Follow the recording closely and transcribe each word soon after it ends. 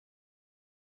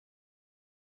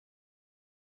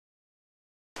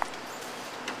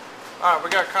Alright,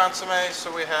 we got consomme,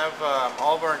 so we have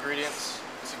all of our ingredients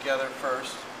together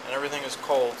first, and everything is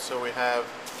cold. So we have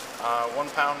 1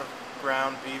 pound of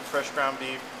ground beef, fresh ground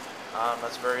beef,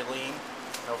 that's very lean,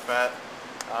 no fat.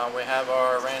 We have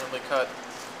our randomly cut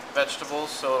vegetables,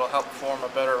 so it'll help form a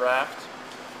better raft.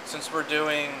 Since we're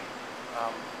doing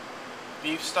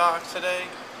beef stock today,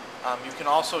 you can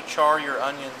also char your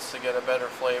onions to get a better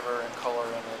flavor and color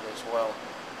in it as well,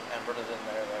 and put it in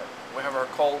there. We have our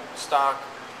cold stock.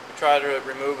 We try to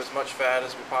remove as much fat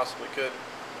as we possibly could.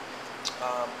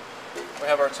 We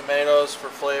have our tomatoes for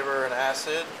flavor and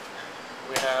acid.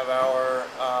 We have our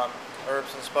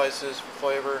herbs and spices for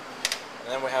flavor, and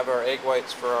then we have our egg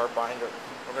whites for our binder.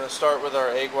 We're going to start with our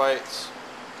egg whites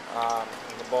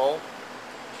in the bowl.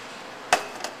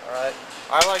 Alright,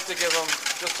 I like to give them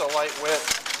just a light whip.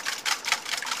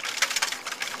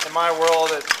 In my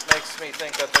world, it makes me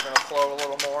think that they're going to float a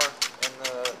little more in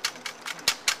the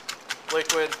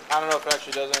liquid. I don't know if it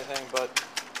actually does anything, but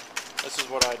this is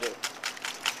what I do.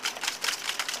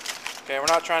 Okay, we're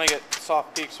not trying to get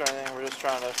soft peaks or anything, we're just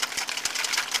trying to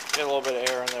get a little bit of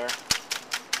air in there.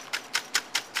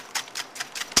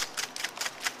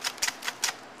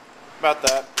 About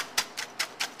that.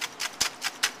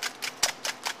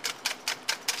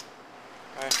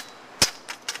 Okay.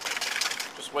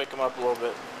 Just wake them up a little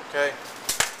bit. Okay.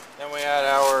 Then we add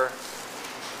our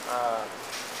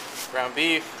ground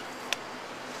beef,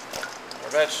 our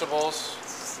vegetables.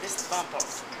 This is the fun part.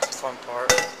 It's the fun part.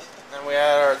 Then we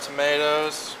add our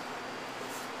tomatoes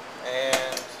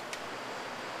and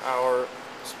our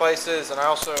spices, and I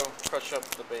also crush up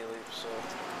the bay leaf, so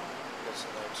get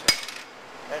some there too.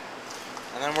 Okay.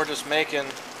 And then we're just making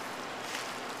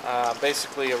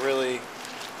basically a really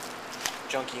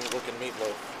junky looking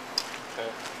meatloaf. Okay.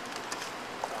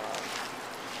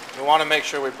 We want to make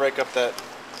sure we break up that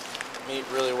meat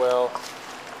really well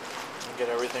and get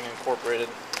everything incorporated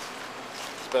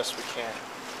as best we can.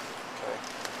 Okay.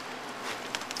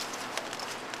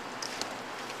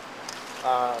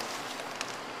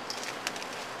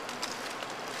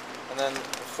 And then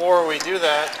before we do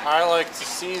that, I like to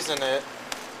season it.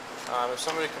 If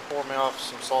somebody can pour me off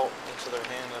some salt into their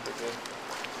hand, that'd be good.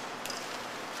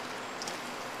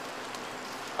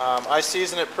 I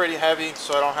season it pretty heavy,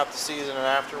 so I don't have to season it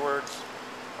afterwards.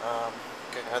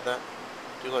 Okay, add that.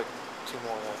 Do like 2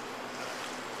 more of that.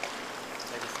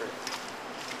 Maybe 3.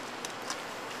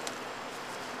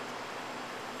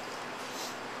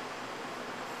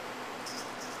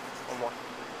 One more.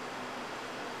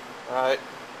 Alright.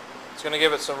 It's going to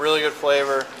give it some really good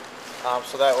flavor,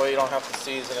 so that way you don't have to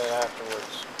season it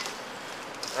afterwards.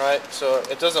 Alright, so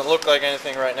it doesn't look like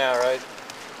anything right now, right?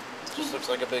 It just looks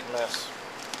like a big mess.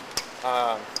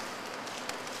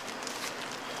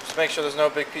 Just make sure there's no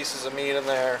big pieces of meat in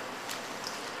there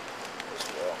as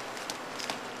well.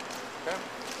 Okay.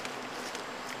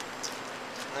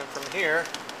 And then from here,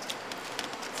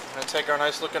 I'm going to take our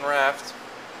nice looking raft.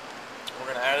 We're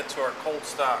going to add it to our cold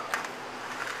stock.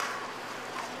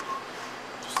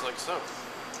 Just like so.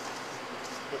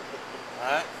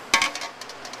 Alright.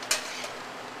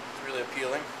 It's really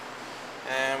appealing.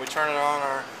 And we turn it on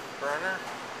our burner.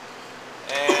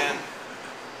 And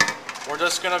we're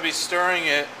just going to be stirring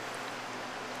it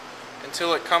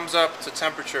until it comes up to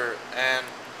temperature, and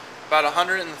about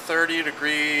 130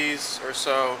 degrees or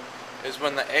so is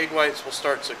when the egg whites will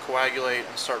start to coagulate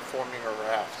and start forming a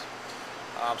raft.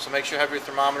 So make sure you have your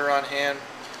thermometer on hand,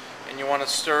 and you want to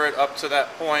stir it up to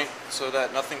that point so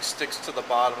that nothing sticks to the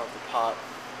bottom of the pot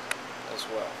as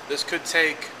well. This could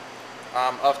take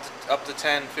up to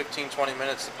 10, 15, 20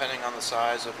 minutes depending on the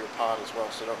size of your pot as well.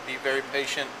 So don't be very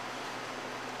patient.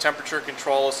 Temperature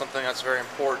control is something that's very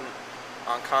important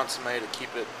on consomme to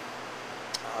keep it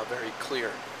very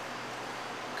clear.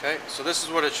 Okay, so this is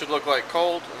what it should look like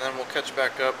cold, and then we'll catch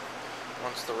back up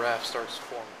once the raft starts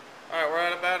forming. Alright, we're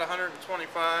at about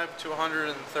 125 to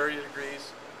 130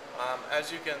 degrees.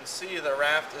 As you can see, the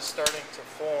raft is starting to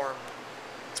form.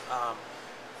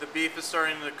 The beef is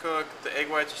starting to cook, the egg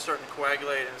whites are starting to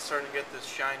coagulate, and it's starting to get this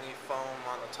shiny foam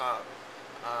on the top.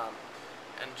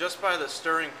 And just by the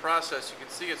stirring process, you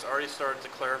can see it's already started to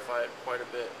clarify it quite a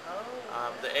bit.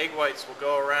 The egg whites will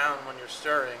go around when you're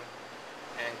stirring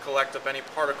and collect up any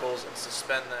particles and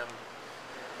suspend them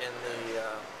in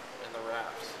the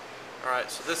raft.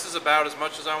 Alright, so this is about as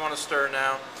much as I want to stir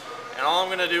now. And all I'm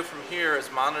going to do from here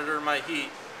is monitor my heat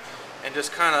and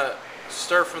just kind of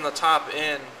stir from the top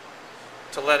in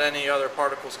to let any other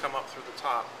particles come up through the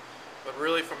top. But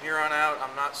really from here on out,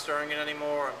 I'm not stirring it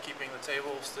anymore. I'm keeping the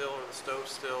table still or the stove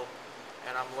still,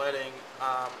 and I'm letting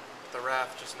the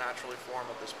raft just naturally form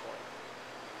at this point.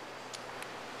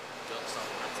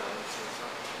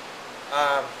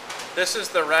 This is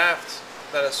the raft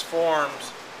that is formed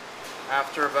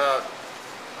after about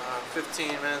 15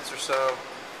 minutes or so,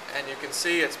 and you can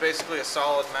see it's basically a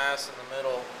solid mass in the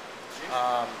middle,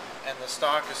 and the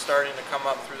stock is starting to come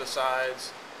up through the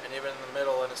sides and even in the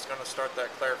middle, and it's going to start that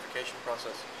clarification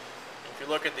process. And if you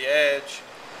look at the edge,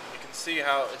 you can see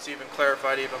how it's even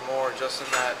clarified even more just in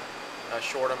that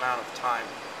short amount of time.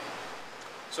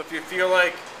 So if you feel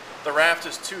like the raft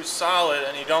is too solid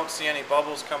and you don't see any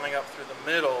bubbles coming up through the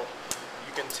middle,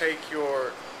 you can take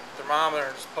your thermometer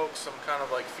and just poke some kind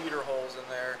of like feeder holes in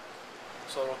there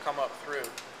so it'll come up through.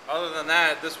 Other than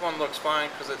that, this one looks fine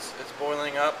because it's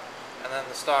boiling up and then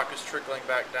the stock is trickling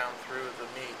back down through the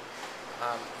meat.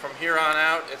 From here on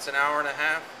out, it's an hour and a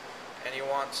half, and you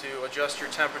want to adjust your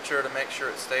temperature to make sure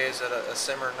it stays at a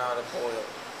simmer, not a boil.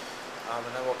 And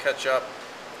then we'll catch up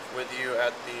with you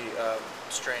at the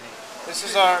straining. This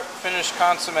is our finished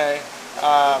consommé.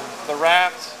 The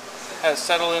raft has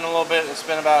settled in a little bit. It's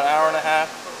been about an hour and a half,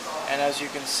 and as you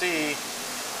can see,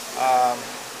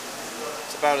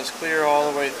 it's about as clear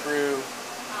all the way through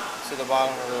to the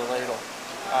bottom of the ladle.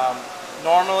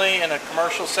 Normally, in a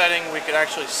commercial setting, we could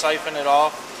actually siphon it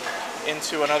off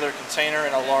into another container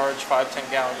in a large 5-10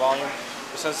 gallon volume.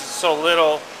 But since it's so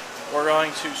little, we're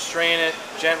going to strain it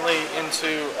gently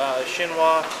into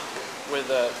chinois with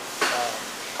a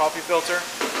coffee filter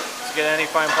to get any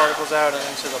fine particles out and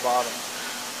into the bottom.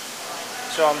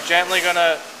 So I'm gently going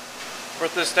to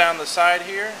put this down the side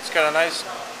here. It's got a nice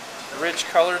rich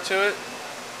color to it.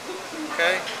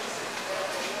 Okay.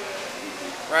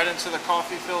 Right into the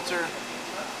coffee filter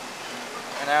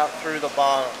and out through the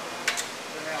bottom.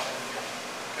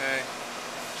 Okay.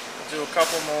 We'll do a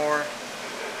couple more and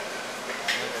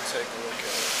then we'll take a look at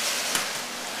it.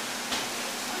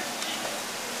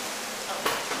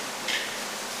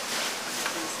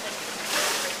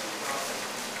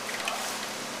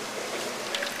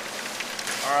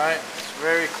 Alright, it's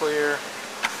very clear.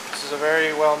 This is a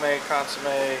very well made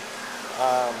consommé.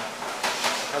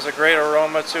 Has a great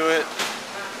aroma to it.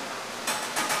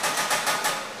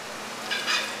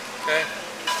 Okay,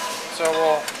 so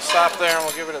we'll stop there and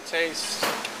we'll give it a taste.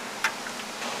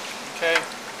 Okay,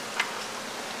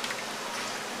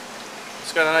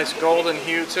 it's got a nice golden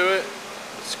hue to it.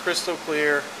 It's crystal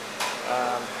clear.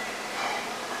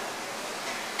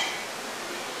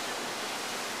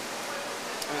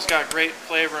 And it's got great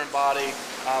flavor and body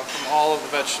from all of the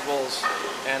vegetables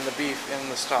and the beef in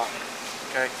the stock.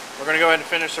 Okay, we're going to go ahead and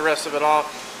finish the rest of it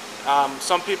off.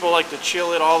 Some people like to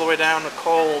chill it all the way down to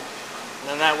cold, and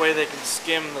then that way they can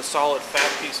skim the solid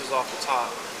fat pieces off the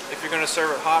top. If you're going to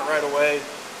serve it hot right away,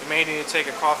 you may need to take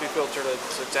a coffee filter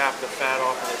to dap the fat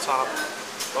off of the top.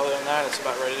 Other than that, it's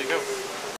about ready to go.